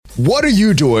What are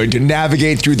you doing to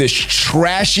navigate through this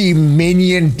trashy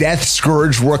minion Death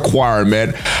Scourge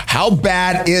requirement? How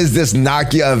bad is this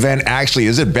Nakia event actually?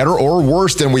 Is it better or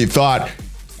worse than we thought?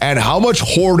 And how much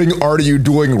hoarding are you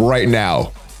doing right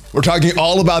now? We're talking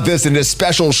all about this in this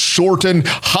special shortened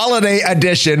holiday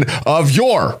edition of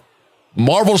your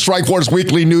Marvel Strike Force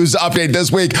Weekly News Update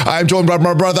this week. I'm joined by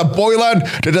my brother Boylan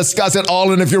to discuss it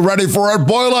all. And if you're ready for it,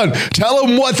 Boylan, tell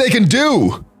them what they can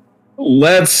do.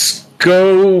 Let's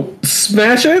go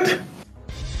smash it.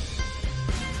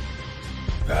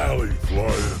 Valley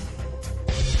flying.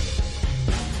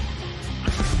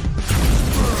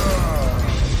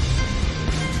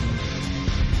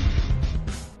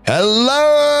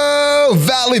 Hello,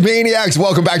 Valley Maniacs.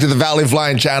 Welcome back to the Valley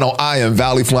Flying channel. I am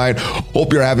Valley Flying.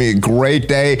 Hope you're having a great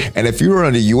day. And if you're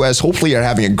in the US, hopefully you're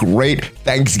having a great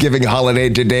Thanksgiving holiday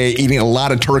today, eating a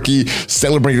lot of turkey,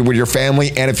 celebrating with your family.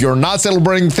 And if you're not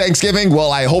celebrating Thanksgiving,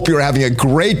 well, I hope you're having a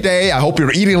great day. I hope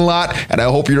you're eating a lot, and I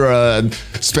hope you're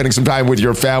spending some time with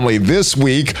your family this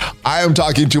week. I am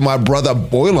talking to my brother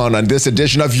Boylan on this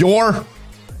edition of your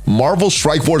Marvel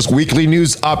Strike Force Weekly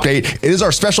News Update. It is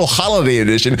our special holiday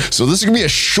edition, so this is going to be a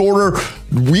shorter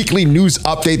weekly news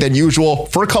update than usual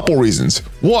for a couple reasons.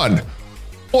 One,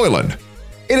 Boylan,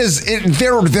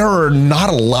 there are not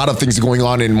a lot of things going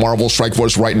on in Marvel Strike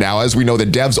Force right now. As we know, the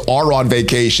devs are on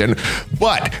vacation,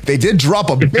 but they did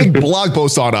drop a big blog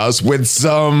post on us with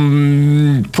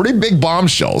some pretty big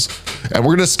bombshells, and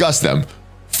we're going to discuss them.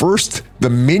 First, the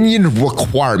minion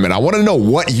requirement. I want to know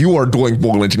what you are doing,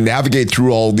 Boylan, to navigate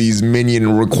through all these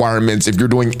minion requirements, if you're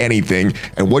doing anything,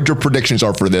 and what your predictions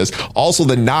are for this. Also,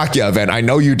 the Nakia event. I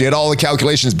know you did all the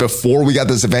calculations before we got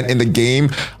this event in the game.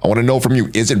 I want to know from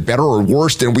you, is it better or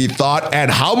worse than we thought?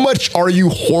 And how much are you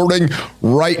hoarding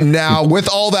right now? With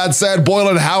all that said,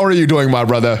 Boylan, how are you doing, my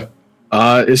brother?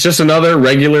 It's just another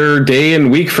regular day and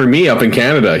week for me up in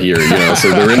Canada here. So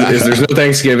there's no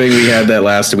Thanksgiving. We had that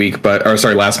last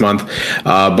month.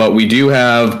 But we do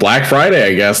have Black Friday,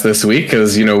 I guess, this week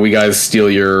because we guys steal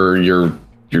your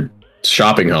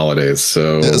shopping holidays.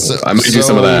 So I might do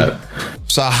some of that.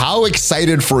 So how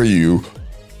excited for you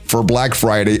for Black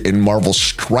Friday in Marvel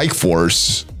Strike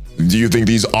Force do you think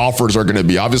these offers are going to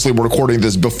be? Obviously, we're recording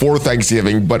this before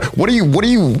Thanksgiving, but what are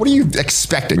you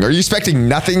expecting? Are you expecting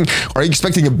nothing? Are you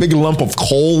expecting a big lump of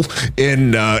coal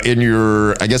in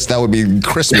your? I guess that would be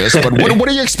Christmas. But what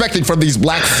are you expecting from these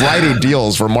Black Friday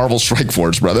deals for Marvel Strike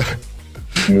Force, brother?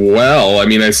 Well, I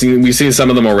mean, we've seen some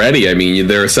of them already. I mean,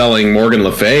 they're selling Morgan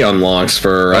Le Fay unlocks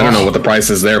for I don't know what the price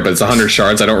is there, but it's 100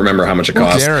 shards. I don't remember how much it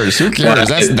costs. Who cares?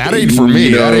 That ain't for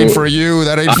me. That ain't for you.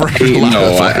 That ain't for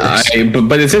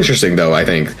but it's interesting though, I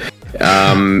think.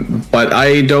 But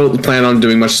I don't plan on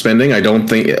doing much spending. I don't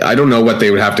know what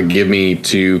they would have to give me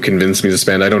to convince me to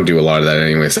spend. I don't do a lot of that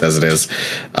anyways, as it is.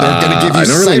 They're going to give you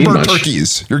cyber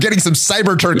turkeys. You're getting some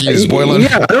cyber turkeys, Boylan.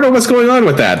 Yeah, I don't know what's going on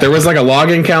with that. There was like a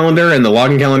login calendar, and the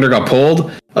login calendar got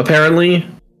pulled, apparently.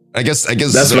 I guess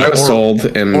that's what I was told,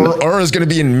 and or is going to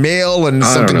be in mail and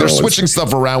something. They're switching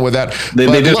stuff around with that. They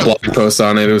did a blog post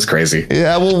on it. It was crazy.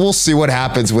 Yeah, we'll see what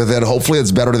happens with it. Hopefully,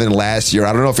 it's better than last year.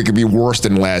 I don't know if it could be worse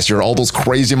than last year. All those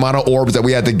crazy amount of orbs that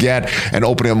we had to get and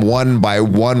open them one by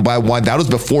one by one. That was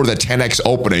before the 10x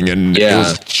opening, and it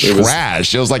was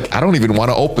trash. It was like I don't even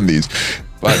want to open these.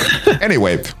 But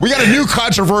anyway, we got a new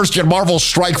controversy at Marvel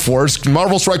Strike Force.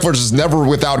 Marvel Strike Force is never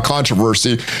without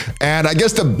controversy. And I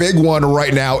guess the big one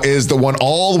right now is the one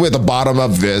all the way at the bottom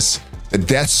of this, the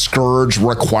Death Scourge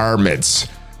requirements.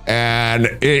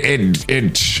 And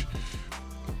it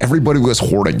everybody was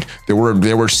hoarding. They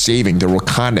were saving. They were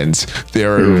Wakandans.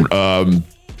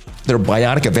 They're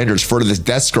Bionic Avengers for this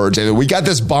Death Scourge. And we got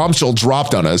this bombshell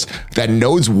dropped on us that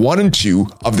nodes 1 and 2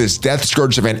 of this Death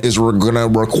Scourge event is we're going to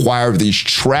require these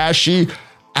trashy,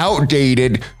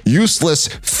 outdated, useless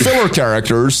filler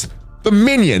characters, the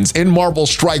minions in Marvel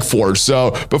Strike Force.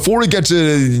 So before we get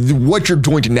to what you're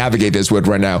doing to navigate this with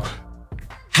right now,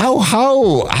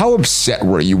 how upset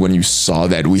were you when you saw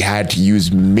that we had to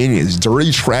use minions,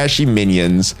 dirty, trashy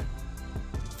minions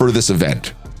for this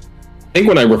event? I think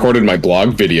when I recorded my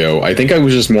blog video, I think I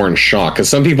was just more in shock because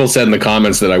some people said in the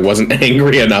comments that I wasn't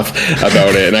angry enough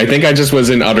about it. And I think I just was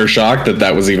in utter shock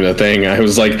that was even a thing. I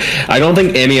was like, I don't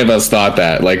think any of us thought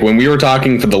that. Like when we were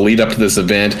talking for the lead up to this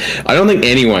event, I don't think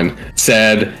anyone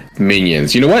said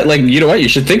minions. You know what? You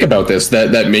should think about this,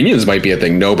 that minions might be a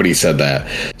thing. Nobody said that.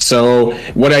 So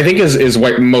what I think is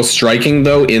what most striking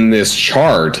though in this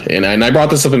chart, and I brought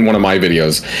this up in one of my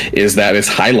videos, is that it's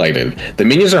highlighted. The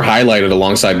minions are highlighted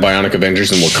alongside Bionic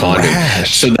Avengers and Wakanda.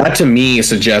 So that to me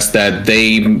suggests that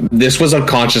this was a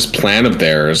conscious plan of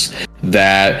theirs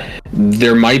that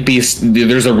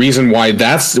there's a reason why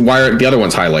the other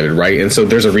one's highlighted, right? And so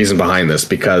there's a reason behind this,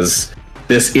 because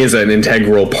this is an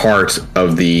integral part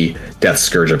of the Death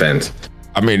Scourge event.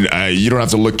 I mean, you don't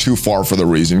have to look too far for the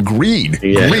reason. Greed.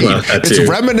 Yeah, Greed. well, It's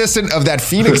reminiscent of that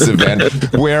Phoenix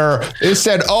event where it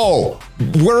said, oh,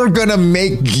 we're going to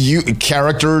make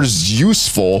characters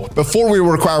useful before we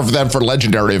require them for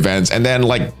legendary events. And then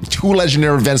like 2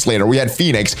 legendary events later, we had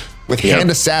Phoenix with Hand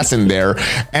Assassin there.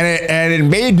 And it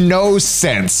made no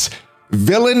sense.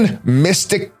 Villain,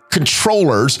 Mystic,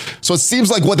 Controllers. So it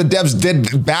seems like what the devs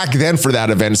did back then for that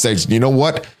event says, you know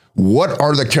what? What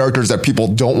are the characters that people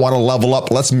don't want to level up?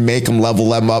 Let's make them level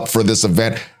them up for this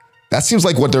event. That seems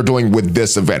like what they're doing with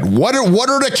this event. What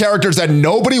are the characters that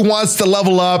nobody wants to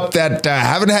level up, that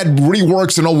haven't had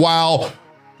reworks in a while?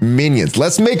 Minions.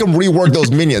 Let's make them rework those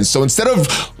minions. So instead of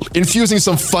infusing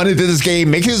some fun into this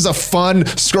game, making this a fun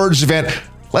Scourge event,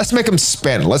 let's make them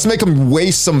spend. Let's make them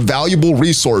waste some valuable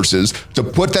resources to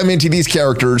put them into these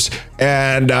characters.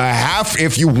 And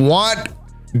if you want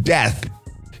death,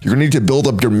 you're gonna need to build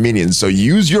up your minions. So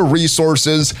use your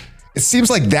resources. It seems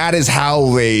like that is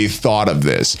how they thought of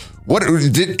this.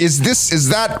 Is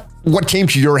that what came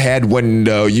to your head when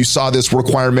you saw this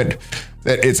requirement?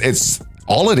 That it's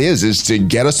all it is to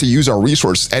get us to use our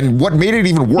resources. And what made it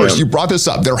even worse, you brought this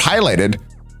up, they're highlighted.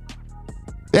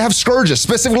 They have Scourges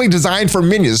specifically designed for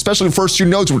minions, especially the first 2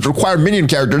 nodes, which require minion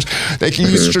characters. They can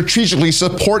use strategically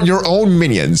support your own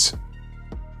minions.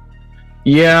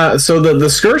 Yeah, so the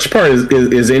Scourge part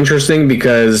is interesting,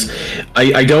 because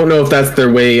I don't know if that's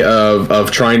their way of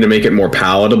trying to make it more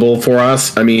palatable for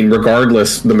us. I mean,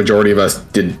 regardless, the majority of us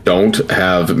don't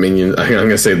have minions. I'm going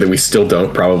to say that we still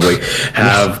don't probably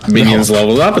have minions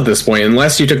leveled up at this point,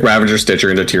 unless you took Ravager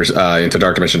Stitcher into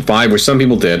Dark Dimension 5, which some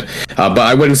people did, but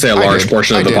I wouldn't say a large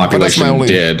portion of the population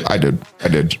did. I did,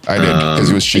 because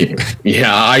it was cheap.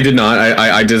 Yeah, I did not.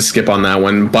 I did skip on that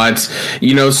one, but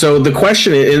so the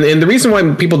question, and the reason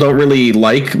why people don't really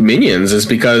like minions is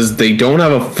because they don't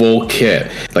have a full kit.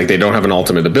 Like, they don't have an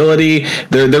ultimate ability.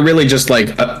 They're really just like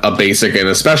a basic and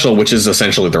a special, which is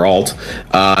essentially their alt,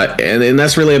 and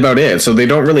that's really about it. So they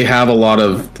don't really have a lot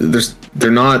of.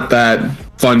 They're not that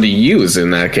fun to use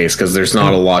in that case, because there's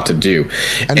not a lot to do,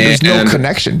 and there's no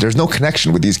connection. There's no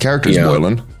connection with these characters,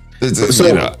 Boylan.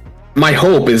 My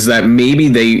hope is that maybe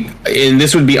and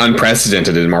this would be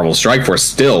unprecedented in Marvel Strike Force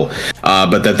still,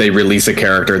 but that they release a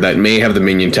character that may have the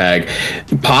minion tag,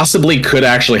 possibly could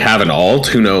actually have an alt,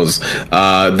 who knows,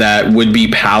 that would be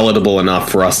palatable enough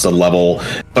for us to level,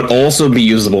 but also be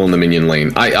usable in the minion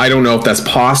lane. I don't know if that's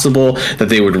possible, that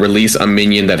they would release a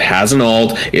minion that has an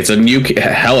alt. It's a new,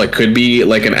 hell, it could be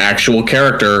like an actual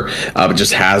character, but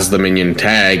just has the minion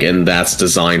tag, and that's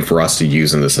designed for us to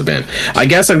use in this event. I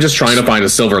guess I'm just trying to find a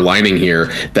silver lining here,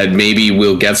 that maybe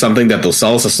we'll get something that they'll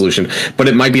sell us a solution, but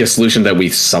it might be a solution that we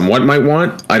somewhat might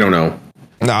want. I don't know.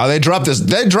 No, they dropped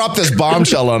this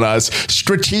bombshell on us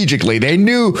strategically. They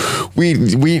knew we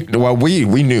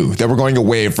knew they were going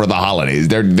away for the holidays.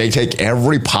 They take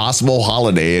every possible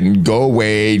holiday and go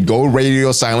away, go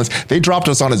radio silence. They dropped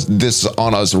us on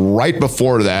us right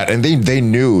before that, and they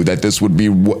knew that this would be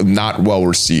not well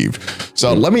received.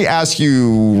 So let me ask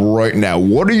you right now,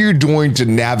 what are you doing to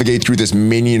navigate through this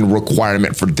minion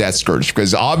requirement for Death Scourge?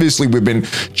 Because obviously we've been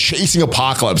chasing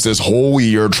Apocalypse this whole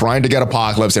year, trying to get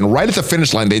Apocalypse, and right at the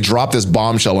finish line, they dropped this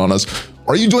bombshell on us.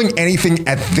 Are you doing anything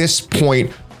at this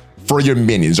point for your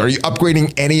minions? Are you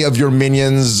upgrading any of your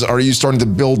minions? Are you starting to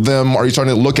build them? Are you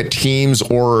starting to look at teams,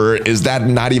 or is that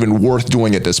not even worth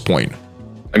doing at this point?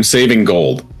 I'm saving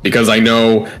gold, because I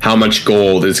know how much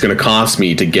gold it's going to cost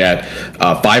me to get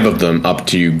 5 of them up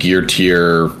to gear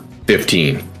tier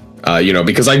 15.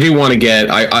 Because I do want to get,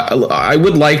 I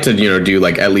would like to, do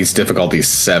like at least difficulty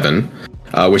 7.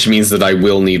 Which means that I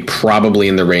will need probably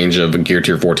in the range of gear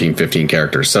tier 14, 15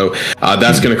 characters. So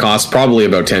that's going to cost probably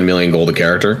about 10 million gold a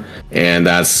character. And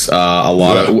that's a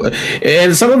lot of...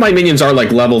 And some of my minions are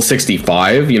like level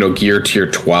 65, gear tier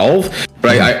 12.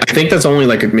 But I think that's only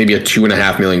like maybe a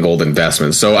 2.5 million gold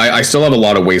investment. So I still have a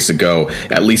lot of ways to go,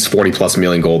 at least 40 plus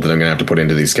million gold that I'm going to have to put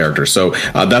into these characters. So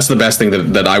that's the best thing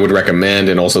that I would recommend,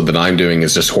 and also that I'm doing,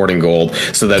 is just hoarding gold,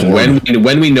 so that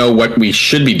when we know what we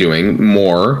should be doing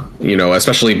more,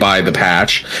 especially by the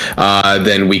patch,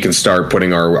 then we can start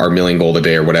putting our million gold a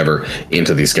day or whatever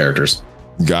into these characters.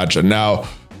 Gotcha. Now,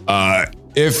 are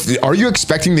you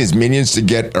expecting these minions to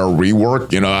get a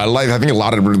rework? I think a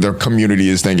lot of their community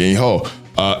is thinking,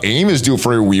 AIM is due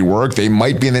for a rework. They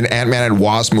might be in an Ant-Man and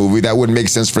Wasp movie. That would make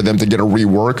sense for them to get a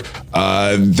rework.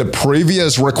 The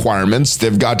previous requirements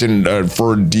they've gotten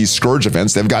for these Scourge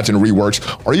events, they've gotten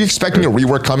reworks. Are you expecting a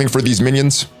rework coming for these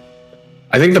minions?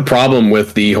 I think the problem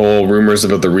with the whole rumors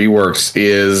about the reworks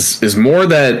is more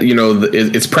that, you know,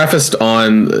 it's prefaced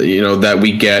on, you know, that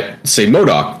we get, say,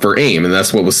 MODOK for AIM, and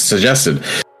that's what was suggested.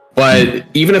 But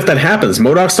even if that happens,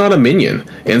 MODOK's not a minion.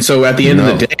 And so at the end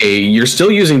of the day, you're still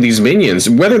using these minions,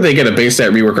 whether they get a base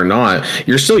stat rework or not,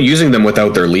 you're still using them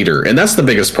without their leader. And that's the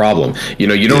biggest problem. You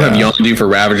know, you don't have Yondu for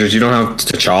Ravagers, you don't have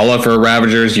T'Challa for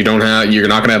Ravagers, you're not going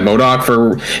to have MODOK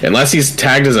for, unless he's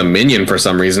tagged as a minion for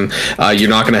some reason, you're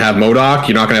not going to have MODOK,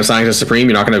 you're not going to have Scientist Supreme,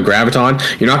 you're not going to have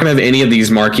Graviton, you're not going to have any of these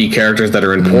marquee characters that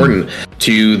are important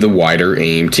to the wider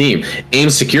AIM team. AIM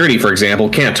security, for example,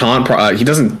 can't taunt,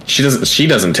 she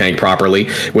doesn't tank properly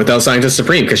without Scientist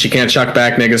Supreme because she can't chuck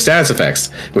back negative status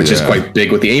effects, which is quite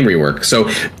big with the AIM rework. So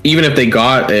even if they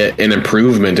got an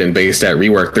improvement in base stat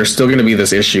rework, there's still going to be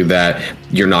this issue that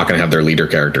you're not going to have their leader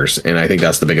characters, and I think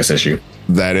that's the biggest issue.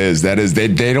 That is they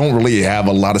don't really have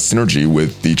a lot of synergy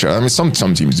with each other. I mean, some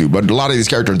teams do, but a lot of these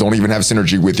characters don't even have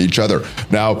synergy with each other.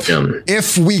 Now,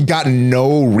 if we got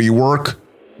no rework,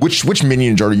 which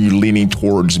minions are you leaning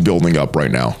towards building up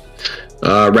right now?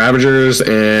 Ravagers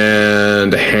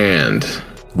and Hand.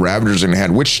 Ravagers and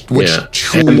Hand. Which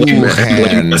two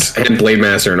hands? And Blade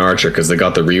Master and Archer, because they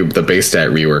got the base stat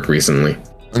rework recently.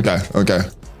 Okay.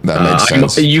 That makes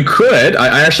sense. You could.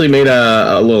 I actually made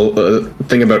a little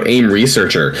thing about AIM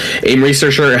Researcher. AIM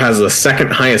Researcher has the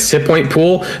second highest hit point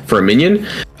pool for a minion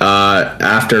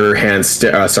after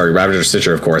Ravager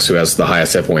Stitcher, of course, who has the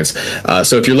highest hit points.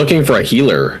 So if you're looking for a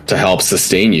healer to help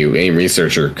sustain you, AIM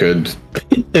Researcher could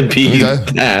be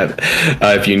that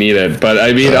if you need it. But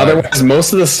I mean, otherwise,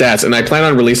 most of the stats, and I plan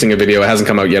on releasing a video, it hasn't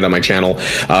come out yet on my channel,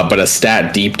 but a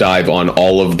stat deep dive on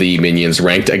all of the minions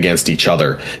ranked against each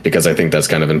other, because I think that's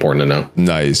kind of important to know.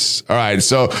 Nice. All right.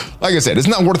 So, like I said, it's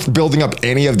not worth building up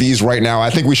any of these right now. I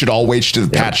think we should all wait to the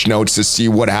patch notes to see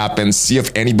what happens, see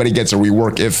if anybody gets a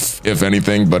rework, if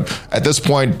anything. But at this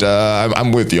point,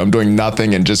 I'm with you. I'm doing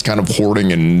nothing and just kind of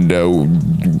hoarding and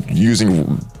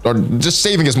using or just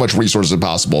saving as much resources as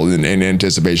possible in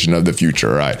anticipation of the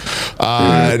future. All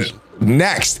right.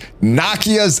 Next,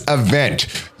 Nakia's event.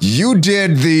 You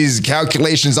did these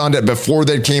calculations on it before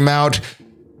they came out.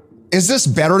 Is this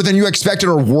better than you expected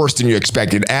or worse than you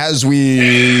expected as we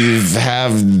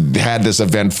have had this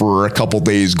event for a couple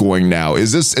days going now?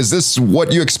 Is this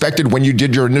what you expected when you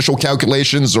did your initial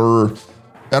calculations, or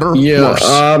better? Yeah, worse?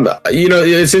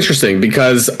 It's interesting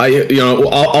because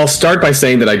I'll start by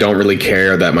saying that I don't really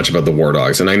care that much about the War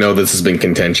Dogs, and I know this has been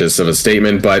contentious of a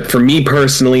statement, but for me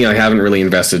personally, I haven't really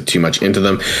invested too much into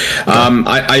them.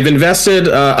 I've invested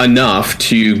enough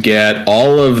to get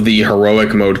all of the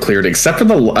heroic mode cleared, except for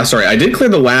I did clear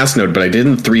the last node, but I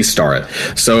didn't 3-star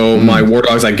it. So my War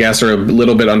Dogs, I guess, are a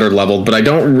little bit under leveled, but I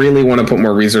don't really want to put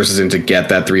more resources in to get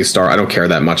that 3-star. I don't care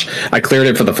that much. I cleared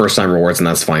it for the first time rewards, and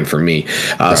that's fine for me.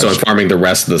 So I'm farming the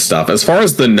rest of the stuff. As far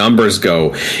as the numbers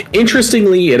go,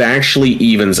 interestingly, it actually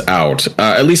evens out.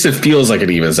 At least it feels like it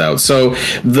evens out. So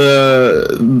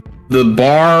the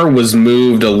bar was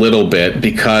moved a little bit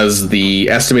because the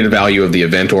estimated value of the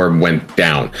event orb went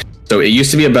down. So it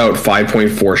used to be about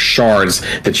 5.4 shards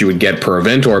that you would get per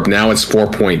event orb. Now it's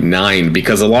 4.9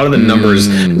 because a lot of the numbers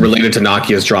related to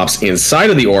Nakia's drops inside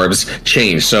of the orbs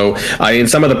change. So in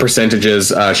some of the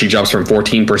percentages, she jumps from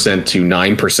 14% to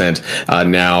 9%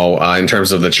 now in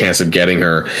terms of the chance of getting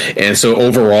her. And so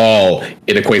overall,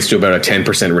 it equates to about a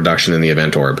 10% reduction in the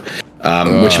event orb,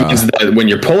 which means that when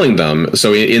you're pulling them,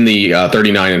 so in the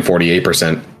 39 and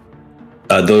 48%,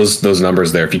 those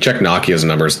numbers there, if you check Nakia's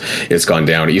numbers, it's gone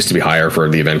down. It used to be higher for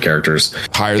the event characters.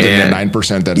 Higher than the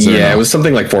 9% that's there now. It was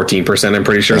something like 14%, I'm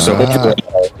pretty sure. So overall,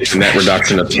 it's a net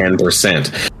reduction of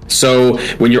 10%. So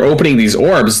when you're opening these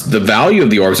orbs, the value of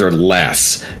the orbs are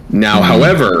less. Now,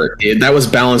 however, that was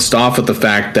balanced off with the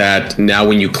fact that now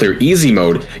when you clear easy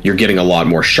mode, you're getting a lot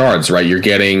more shards, right? You're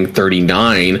getting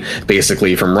 39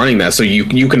 basically from running that. So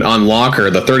you can unlock her.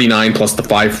 The 39 plus the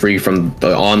 5 free from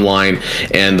the online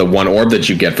and the 1 orb that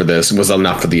you get for this was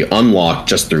enough for the unlock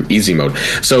just through easy mode.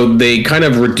 So they kind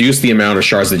of reduced the amount of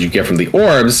shards that you get from the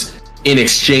orbs in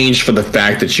exchange for the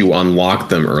fact that you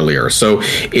unlocked them earlier. So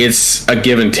it's a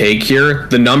give and take here.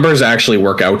 The numbers actually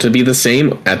work out to be the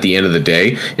same at the end of the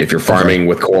day if you're farming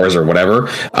with cores or whatever.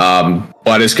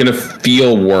 But it's going to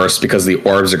feel worse because the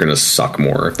orbs are going to suck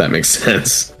more, if that makes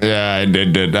sense. Yeah, I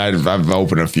did. I've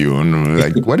opened a few and I'm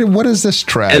like, what is this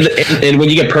trash? And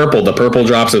when you get purple, the purple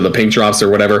drops or the pink drops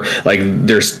or whatever, like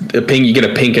there's a pink, you get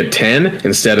a pink at 10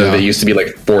 instead of it used to be like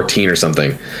 14 or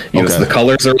something. You know, so the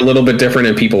colors are a little bit different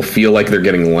and people feel like they're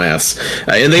getting less.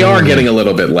 And they are getting a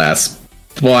little bit less,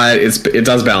 but it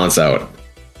does balance out.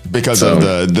 Because of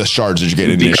the shards that you get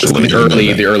initially.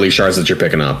 The early shards that you're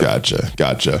picking up.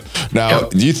 Gotcha. Now,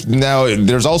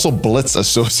 there's also blitz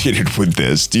associated with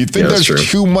this. Do you think there's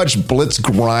too much blitz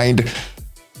grind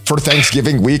for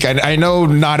Thanksgiving week? I know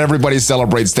not everybody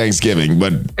celebrates Thanksgiving,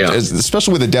 but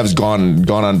especially with the devs gone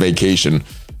on vacation,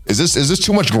 is this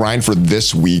too much grind for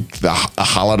this week, a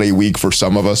holiday week for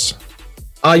some of us?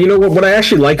 You know what I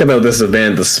actually like about this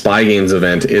event, the Spy Games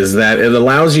event, is that it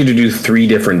allows you to do 3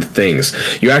 different things.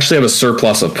 You actually have a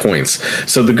surplus of points.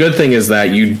 So the good thing is that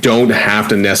you don't have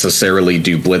to necessarily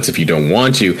do Blitz if you don't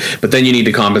want to, but then you need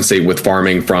to compensate with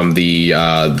farming from the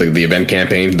event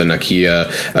campaign, the Nakia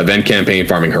event campaign,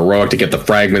 farming Heroic to get the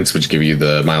fragments, which give you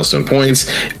the milestone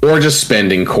points, or just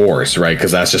spending cores, right?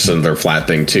 Because that's just another flat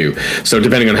thing too. So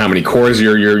depending on how many cores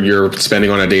you're spending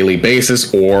on a daily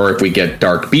basis, or if we get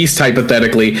Dark Beast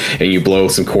hypothetically, and you blow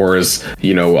some cores,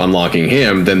 unlocking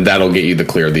him, then that'll get you the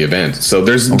clear of the event. So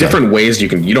there's different ways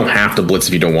you don't have to blitz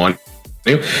if you don't want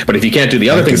to, but if you can't do the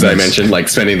other things that I mentioned, like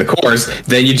spending the cores,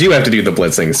 then you do have to do the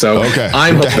blitzing. So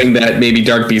I'm hoping that maybe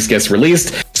Dark Beast gets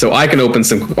released so I can open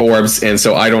some orbs and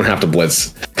so I don't have to blitz,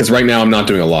 because right now I'm not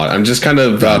doing a lot. I'm just kind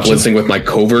of blitzing with my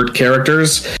covert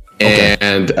characters,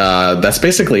 and that's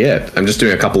basically it. I'm just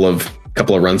doing a couple of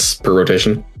runs per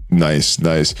rotation. Nice.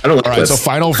 I don't like All right, this. so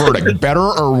final verdict: better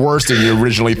or worse than you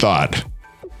originally thought?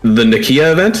 The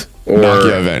Nakia event?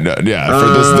 Nakia event,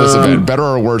 for this event, better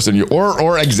or worse than you,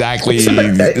 or exactly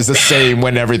is the same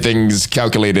when everything's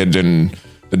calculated and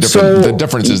the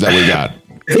differences that we got.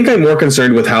 I think I'm more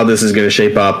concerned with how this is going to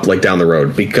shape up down the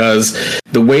road, because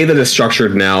the way that it's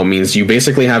structured now means you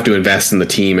basically have to invest in the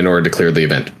team in order to clear the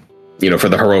event. For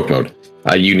the heroic mode,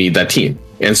 you need that team,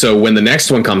 and so when the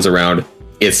next one comes around,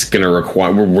 it's going to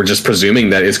require, we're just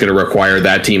presuming that it's going to require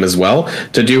that team as well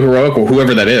to do heroic, or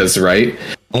whoever that is, right?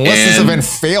 Unless this event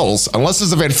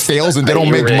fails and they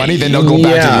don't make money, then they'll go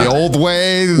back to the old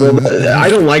way. Well, I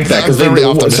don't like that, because they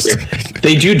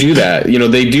do that.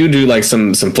 They do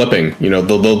some flipping.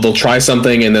 They'll try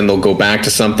something and then they'll go back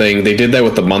to something. They did that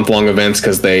with the month-long events,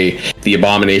 because the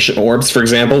Abomination orbs, for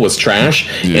example, was trash,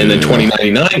 and then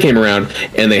 2099 came around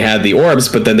and they had the orbs,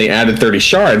 but then they added 30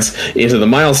 shards into the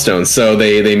milestone, so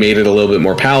they made it a little bit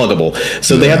more palatable.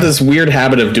 So they have this weird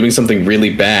habit of doing something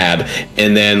really bad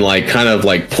and then kind of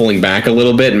pulling back a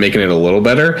little bit and making it a little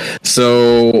better.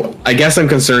 So I guess I'm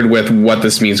concerned with what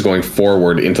this means going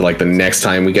forward into the next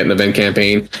time we get an event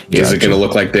campaign. Is it going to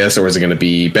look like this, or is it going to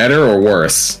be better or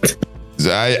worse?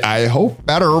 I hope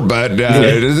better, but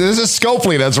this is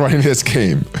Scopely that's running this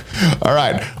game. All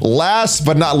right, last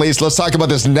but not least, let's talk about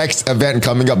this next event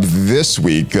coming up this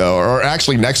week, or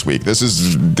actually next week. This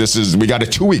is we got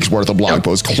 2 weeks worth of blog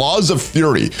posts. Claws of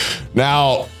Fury.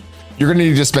 Now, you're going to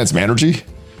need to spend some energy.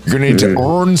 You're going to need to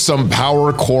earn some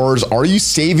power cores. Are you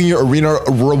saving your arena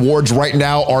rewards right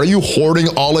now? Are you hoarding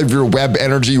all of your web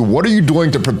energy? What are you doing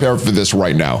to prepare for this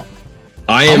right now?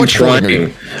 I am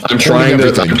trying. I'm trying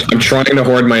to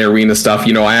hoard my arena stuff.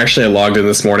 I actually logged in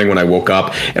this morning when I woke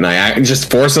up, and I just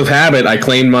force of habit, I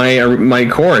claimed my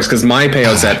cores, because my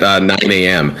payout's at 9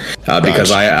 a.m.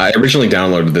 Because I originally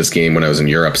downloaded this game when I was in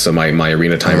Europe, so my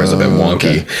arena timer is a bit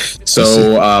wonky. Okay.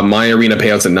 So my arena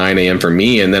payout's at 9 a.m. for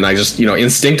me, and then I just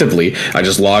instinctively I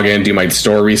just log in, do my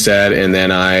store reset, and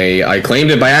then I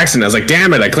claimed it by accident. I was like,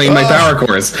 damn it, I claimed my power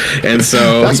cores, and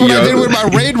so that's what I did with my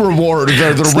raid reward.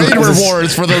 The raid reward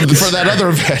for that other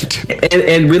event.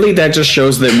 And really, that just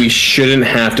shows that we shouldn't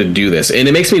have to do this. And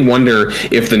it makes me wonder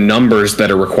if the numbers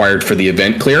that are required for the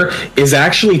event clear is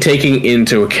actually taking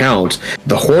into account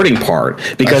the hoarding part.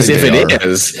 Because if it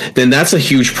is, then that's a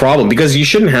huge problem, because you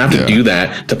shouldn't have to do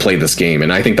that to play this game.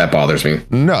 And I think that bothers me.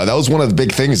 No, that was one of the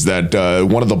big things that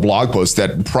one of the blog posts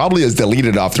that probably is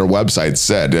deleted off their website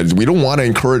said. We don't want to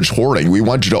encourage hoarding. We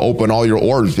want you to open all your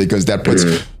orbs, because that puts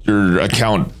your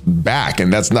account back,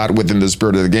 and that's not within the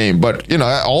spirit of the game. But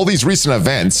all these recent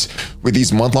events with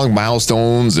these month-long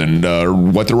milestones and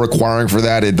what they're requiring for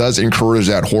that, it does encourage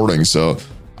that hoarding. So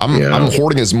I'm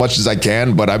hoarding as much as I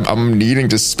can, but I'm needing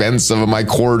to spend some of my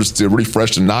cores to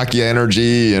refresh the Nakia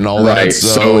energy and all that.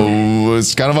 So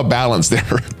it's kind of a balance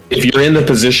there. If you're in the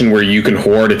position where you can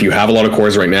hoard, if you have a lot of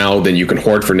cores right now, then you can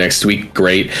hoard for next week.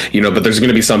 Great, but there's going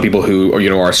to be some people who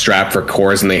are strapped for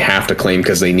cores and they have to claim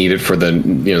because they need it for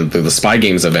the Spy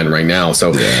Games event right now.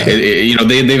 So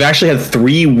they've actually had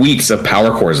 3 weeks of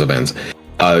power cores events.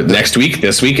 Next week,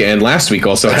 this week, and last week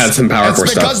also had some power core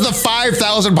stuff. It's because the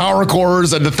 5,000 power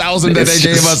cores and the 1,000 that they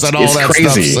gave us and all that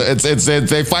crazy stuff. So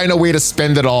they find a way to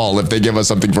spend it all if they give us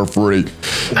something for free.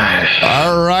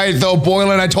 All right, though,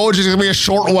 Boylan, I told you it's going to be a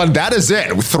short one. That is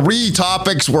it. 3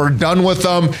 topics. We're done with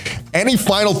them. Any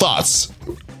final thoughts?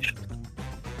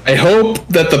 I hope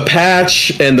that the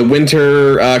patch and the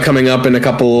winter coming up in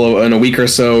a week or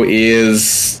so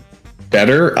is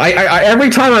better. I every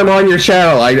time I'm on your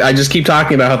channel, I just keep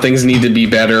talking about how things need to be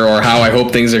better or how I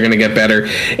hope things are going to get better,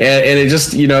 and it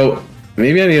just,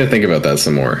 maybe I need to think about that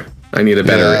some more. I need a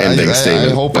better ending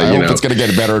statement. I hope it's going to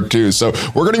get better too. So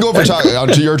we're going to go over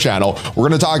onto your channel. We're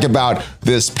going to talk about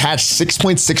this patch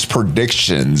 6.6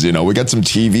 predictions. We got some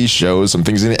TV shows, some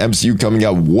things in the MCU coming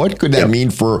up. What could that mean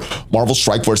for Marvel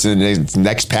Strike Force in the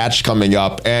next patch coming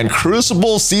up? And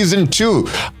Crucible Season 2.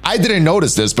 I didn't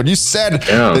notice this, but you said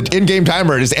that in-game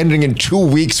timer is ending in 2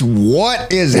 weeks.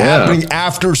 What is happening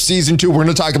after Season 2? We're going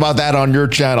to talk about that on your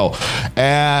channel.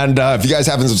 And if you guys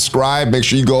haven't subscribed, make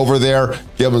sure you go over there,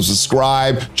 give them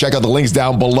subscribe, check out the links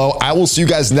down below. I will see you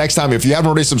guys next time. If you haven't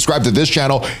already subscribed to this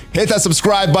channel, hit that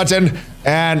subscribe button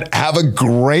and have a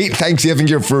great Thanksgiving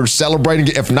here for celebrating.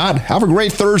 If not, have a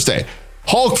great Thursday.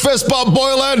 Hulk Fist Bump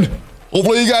Boylan.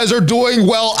 Hopefully you guys are doing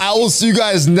well. I will see you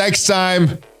guys next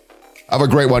time. Have a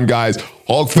great one, guys.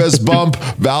 Hulk Fist Bump,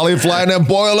 Valley Flying, and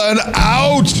Boylan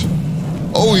out.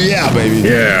 Oh yeah, baby.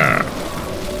 Yeah.